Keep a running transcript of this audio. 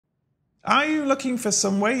Are you looking for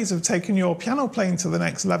some ways of taking your piano playing to the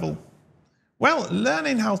next level? Well,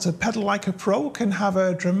 learning how to pedal like a pro can have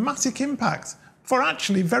a dramatic impact for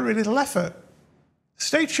actually very little effort.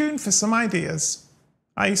 Stay tuned for some ideas.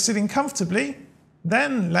 Are you sitting comfortably?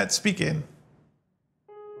 Then let's begin.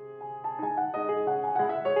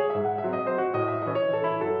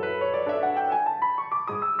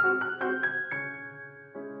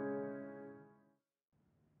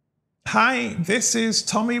 Hi, this is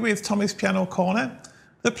Tommy with Tommy's Piano Corner,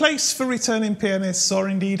 the place for returning pianists or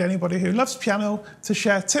indeed anybody who loves piano to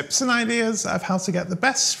share tips and ideas of how to get the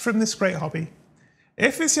best from this great hobby.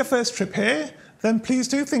 If it's your first trip here, then please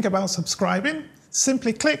do think about subscribing.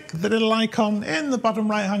 Simply click the little icon in the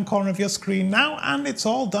bottom right hand corner of your screen now and it's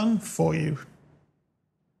all done for you.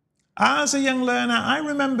 As a young learner, I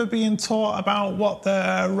remember being taught about what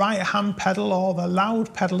the right hand pedal, or the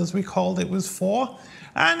loud pedal as we called it, was for.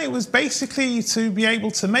 And it was basically to be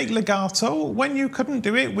able to make legato when you couldn't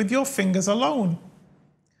do it with your fingers alone.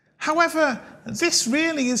 However, this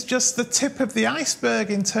really is just the tip of the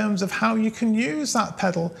iceberg in terms of how you can use that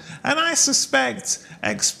pedal. And I suspect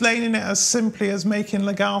explaining it as simply as making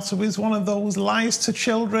legato is one of those lies to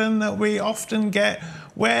children that we often get,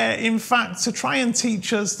 where in fact to try and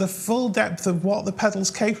teach us the full depth of what the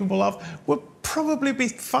pedal's capable of would probably be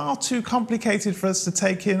far too complicated for us to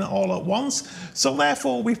take in all at once. So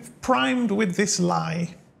therefore we've primed with this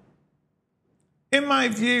lie. In my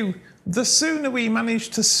view, the sooner we manage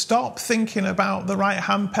to stop thinking about the right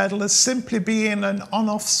hand pedal as simply being an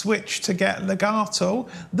on-off switch to get legato,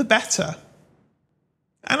 the better.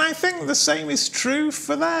 And I think the same is true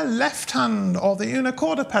for the left hand or the una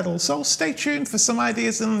corda pedal, so stay tuned for some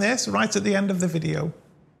ideas on this right at the end of the video.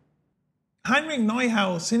 Heinrich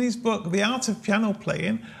Neuhaus, in his book The Art of Piano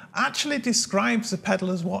Playing, actually describes the pedal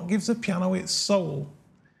as what gives a piano its soul.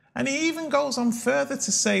 And he even goes on further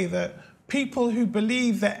to say that people who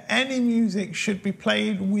believe that any music should be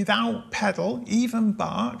played without pedal, even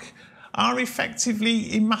Bach, are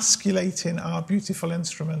effectively emasculating our beautiful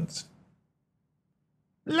instrument.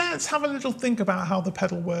 Let's have a little think about how the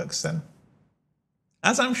pedal works then.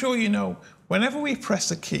 As I'm sure you know, whenever we press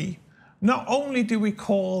a key, not only do we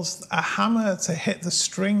cause a hammer to hit the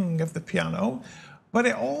string of the piano, but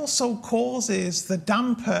it also causes the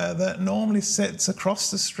damper that normally sits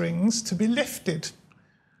across the strings to be lifted.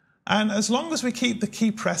 And as long as we keep the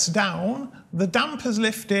key pressed down, the damper's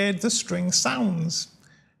lifted, the string sounds.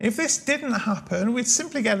 If this didn't happen, we'd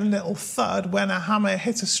simply get a little thud when a hammer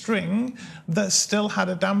hit a string that still had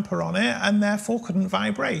a damper on it and therefore couldn't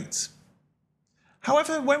vibrate.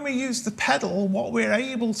 However, when we use the pedal, what we're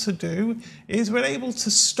able to do is we're able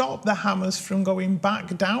to stop the hammers from going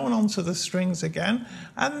back down onto the strings again,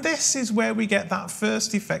 and this is where we get that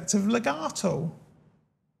first effect of legato.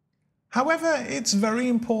 However, it's very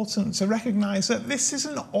important to recognise that this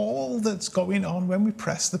isn't all that's going on when we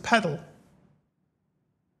press the pedal.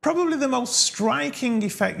 Probably the most striking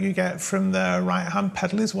effect you get from the right hand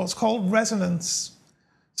pedal is what's called resonance.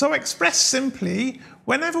 So expressed simply,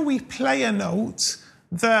 whenever we play a note,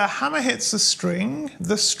 the hammer hits the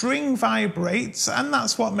string vibrates, and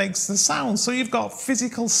that's what makes the sound. So you've got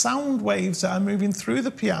physical sound waves that are moving through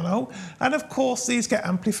the piano, and of course these get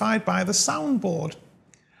amplified by the soundboard.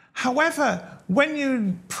 However, when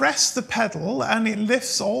you press the pedal and it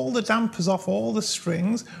lifts all the dampers off all the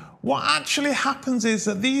strings, what actually happens is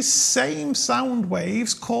that these same sound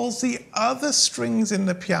waves cause the other strings in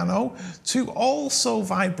the piano to also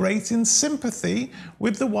vibrate in sympathy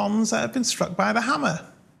with the ones that have been struck by the hammer.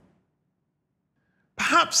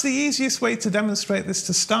 Perhaps the easiest way to demonstrate this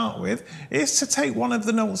to start with is to take one of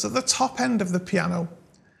the notes at the top end of the piano.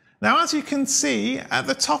 Now, as you can see, at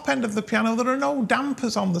the top end of the piano, there are no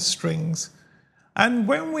dampers on the strings. And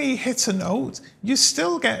when we hit a note, you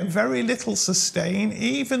still get very little sustain,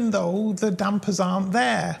 even though the dampers aren't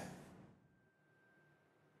there.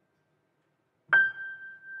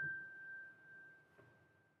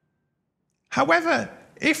 However,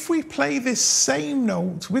 if we play this same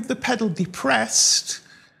note with the pedal depressed,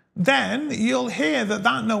 then you'll hear that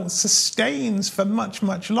that note sustains for much,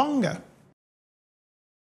 much longer.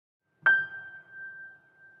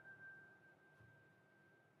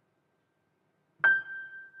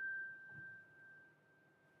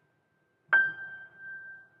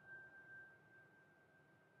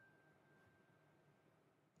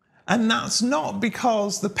 And that's not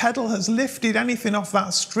because the pedal has lifted anything off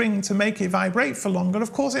that string to make it vibrate for longer.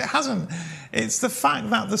 Of course it hasn't. It's the fact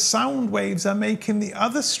that the sound waves are making the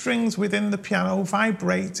other strings within the piano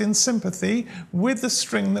vibrate in sympathy with the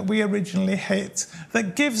string that we originally hit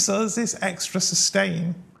that gives us this extra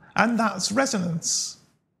sustain. And that's resonance.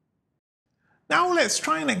 Now let's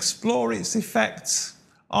try and explore its effects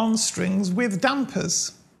on strings with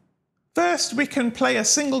dampers. First, we can play a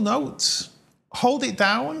single note, hold it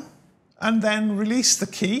down, and then release the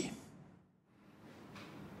key.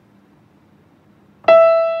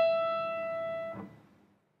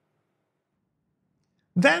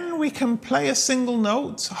 Then we can play a single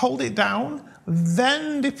note, hold it down,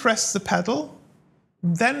 then depress the pedal,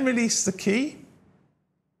 then release the key,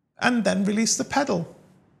 and then release the pedal.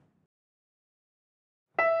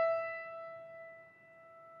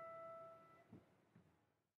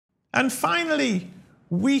 And finally,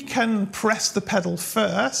 we can press the pedal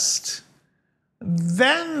first,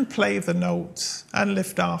 then play the note and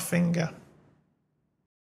lift our finger.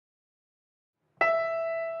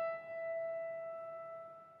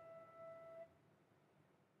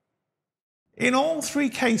 In all three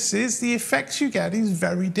cases, the effect you get is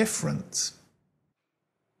very different.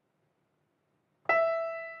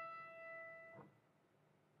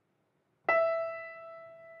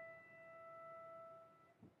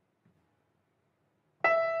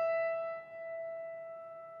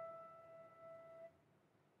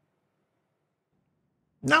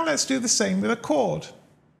 Now let's do the same with a chord.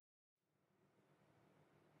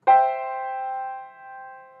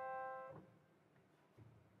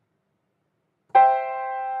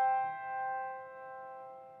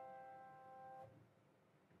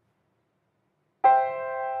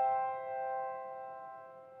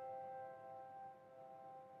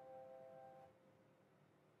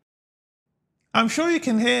 I'm sure you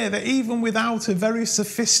can hear that even without a very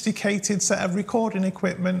sophisticated set of recording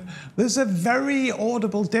equipment, there's a very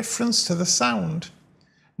audible difference to the sound.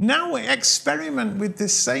 Now experiment with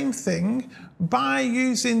this same thing by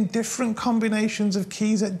using different combinations of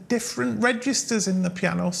keys at different registers in the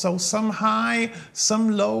piano, so some high, some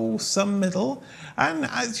low, some middle, and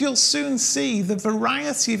as you'll soon see, the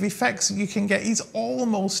variety of effects that you can get is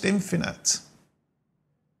almost infinite.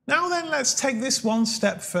 Now then, let's take this one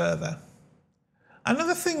step further.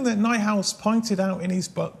 Another thing that Neuhaus pointed out in his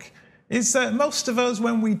book is that most of us,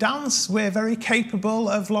 when we dance, we're very capable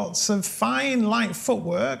of lots of fine, light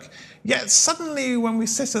footwork, yet suddenly when we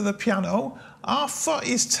sit at the piano, our foot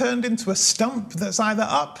is turned into a stump that's either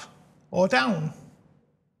up or down.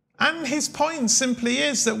 And his point simply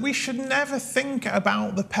is that we should never think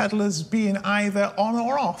about the pedal as being either on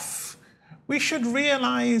or off. We should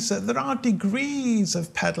realise that there are degrees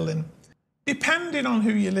of pedalling. Depending on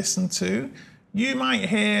who you listen to, you might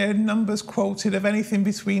hear numbers quoted of anything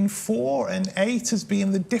between 4 and 8 as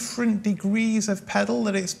being the different degrees of pedal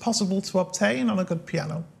that it's possible to obtain on a good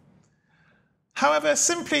piano. However,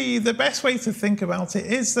 simply the best way to think about it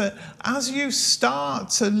is that as you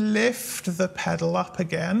start to lift the pedal up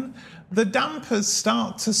again, the dampers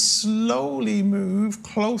start to slowly move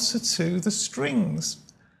closer to the strings.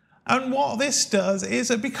 And what this does is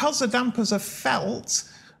that because the dampers are felt,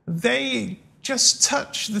 they just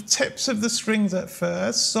touch the tips of the strings at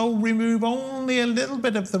first, so remove only a little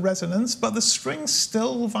bit of the resonance, but the strings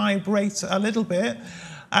still vibrate a little bit,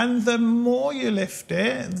 and the more you lift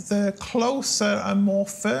it, the closer and more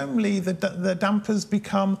firmly the dampers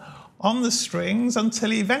become on the strings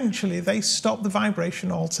until eventually they stop the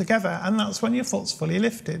vibration altogether, and that's when your foot's fully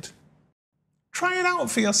lifted. Try it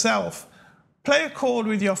out for yourself. Play a chord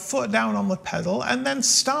with your foot down on the pedal and then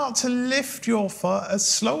start to lift your foot as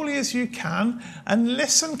slowly as you can and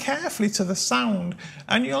listen carefully to the sound,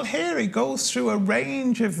 and you'll hear it goes through a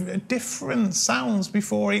range of different sounds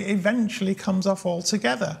before it eventually comes off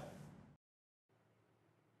altogether.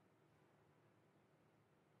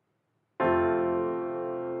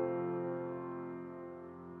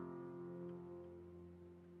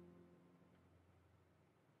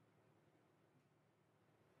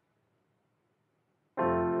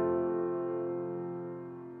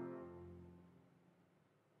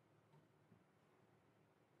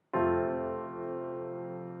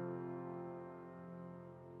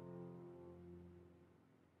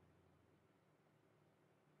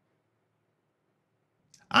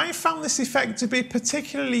 I found this effect to be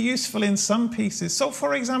particularly useful in some pieces. So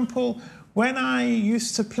for example, when I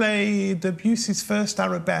used to play Debussy's first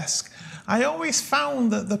arabesque, I always found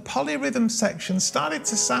that the polyrhythm section started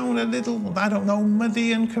to sound a little, I don't know,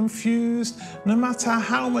 muddy and confused. No matter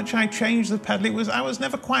how much I changed the pedal, I was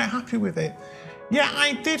never quite happy with it. Yeah,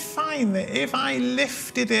 I did find that if I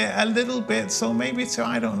lifted it a little bit, so maybe to,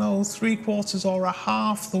 I don't know, 3/4 or a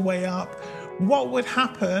half the way up, what would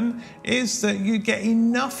happen is that you'd get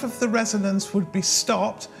enough of the resonance would be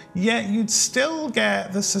stopped, yet you'd still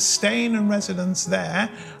get the sustain and resonance there,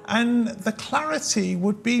 and the clarity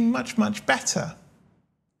would be much, much better.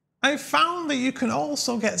 I found that you can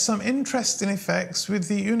also get some interesting effects with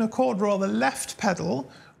the unicorder or the left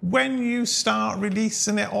pedal when you start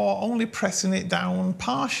releasing it or only pressing it down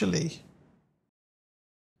partially.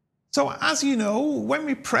 So as you know, when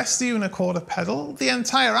we press the unicorder pedal, the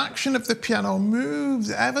entire action of the piano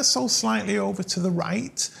moves ever so slightly over to the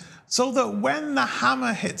right, so that when the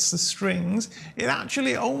hammer hits the strings, it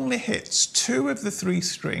actually only hits 2 of the 3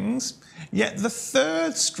 strings, yet the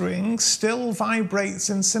 3rd string still vibrates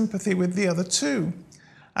in sympathy with the other 2.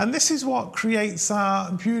 And this is what creates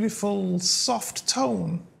our beautiful soft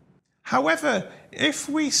tone. However, if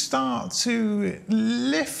we start to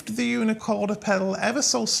lift the unicorder pedal ever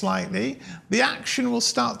so slightly, the action will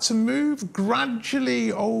start to move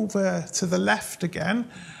gradually over to the left again.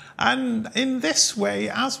 And in this way,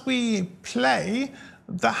 as we play,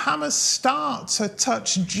 the hammers start to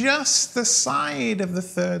touch just the side of the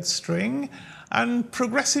 3rd string and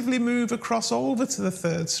progressively move across over to the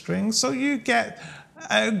 3rd string. So you get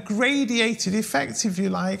a gradiated effect, if you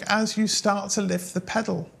like, as you start to lift the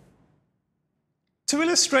pedal. To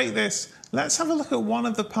illustrate this, let's have a look at one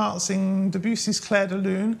of the parts in Debussy's Clair de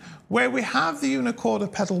Lune where we have the unicorder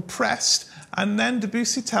pedal pressed and then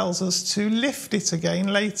Debussy tells us to lift it again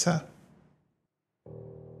later.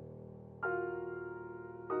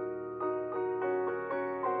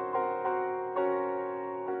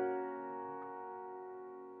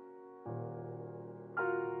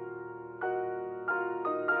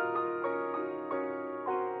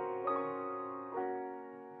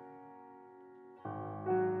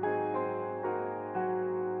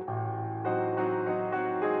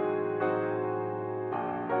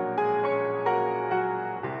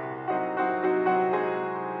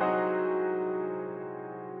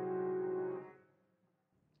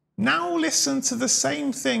 Now listen to the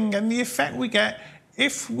same thing and the effect we get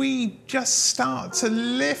if we just start to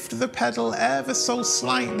lift the pedal ever so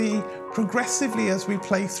slightly progressively as we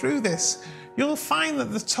play through this. You'll find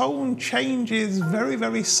that the tone changes very,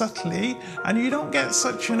 very subtly and you don't get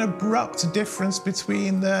such an abrupt difference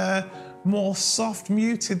between the more soft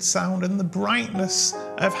muted sound and the brightness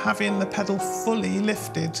of having the pedal fully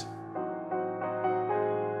lifted.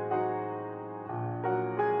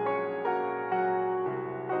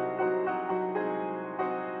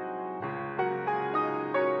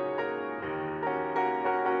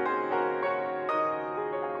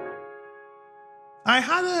 I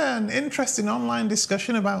had an interesting online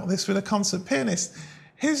discussion about this with a concert pianist.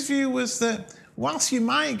 His view was that whilst you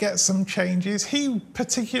might get some changes, he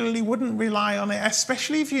particularly wouldn't rely on it,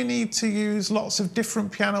 especially if you need to use lots of different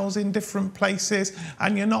pianos in different places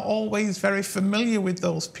and you're not always very familiar with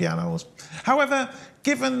those pianos. However,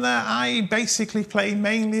 given that I basically play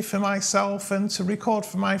mainly for myself and to record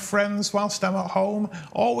for my friends whilst I'm at home,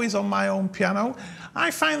 always on my own piano, I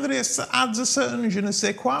find that it adds a certain je ne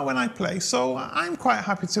sais quoi when I play, so I'm quite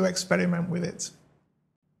happy to experiment with it.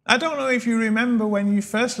 I don't know if you remember when you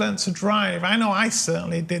first learned to drive. I know I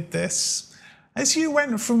certainly did this. As you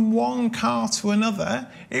went from one car to another,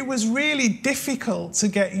 it was really difficult to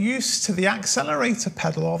get used to the accelerator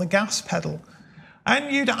pedal or the gas pedal.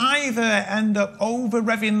 And you'd either end up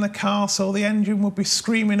over-revving the car so the engine would be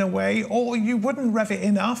screaming away, or you wouldn't rev it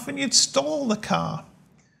enough and you'd stall the car.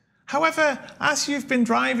 However, as you've been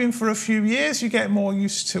driving for a few years, you get more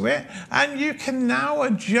used to it, and you can now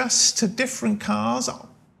adjust to different cars.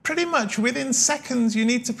 Pretty much within seconds, you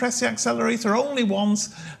need to press the accelerator only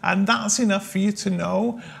once, and that's enough for you to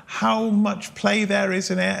know how much play there is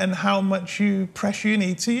in it and how much pressure you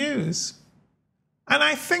need to use. And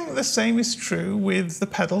I think the same is true with the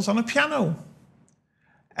pedals on a piano.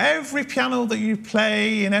 Every piano that you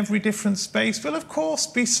play in every different space will of course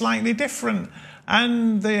be slightly different,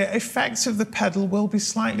 and the effects of the pedal will be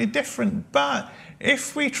slightly different. But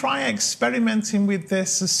if we try experimenting with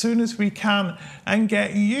this as soon as we can and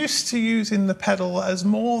get used to using the pedal as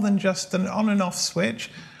more than just an on and off switch,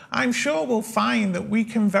 I'm sure we'll find that we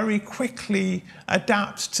can very quickly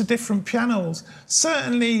adapt to different pianos.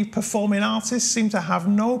 Certainly performing artists seem to have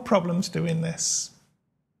no problems doing this.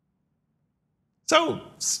 So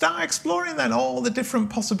start exploring then all the different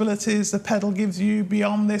possibilities the pedal gives you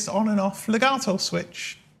beyond this on and off legato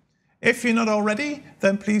switch. If you're not already,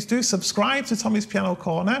 then please do subscribe to Tommy's Piano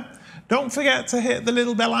Corner. Don't forget to hit the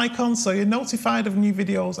little bell icon so you're notified of new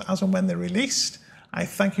videos as and when they're released. I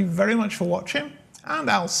thank you very much for watching, and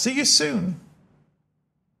I'll see you soon.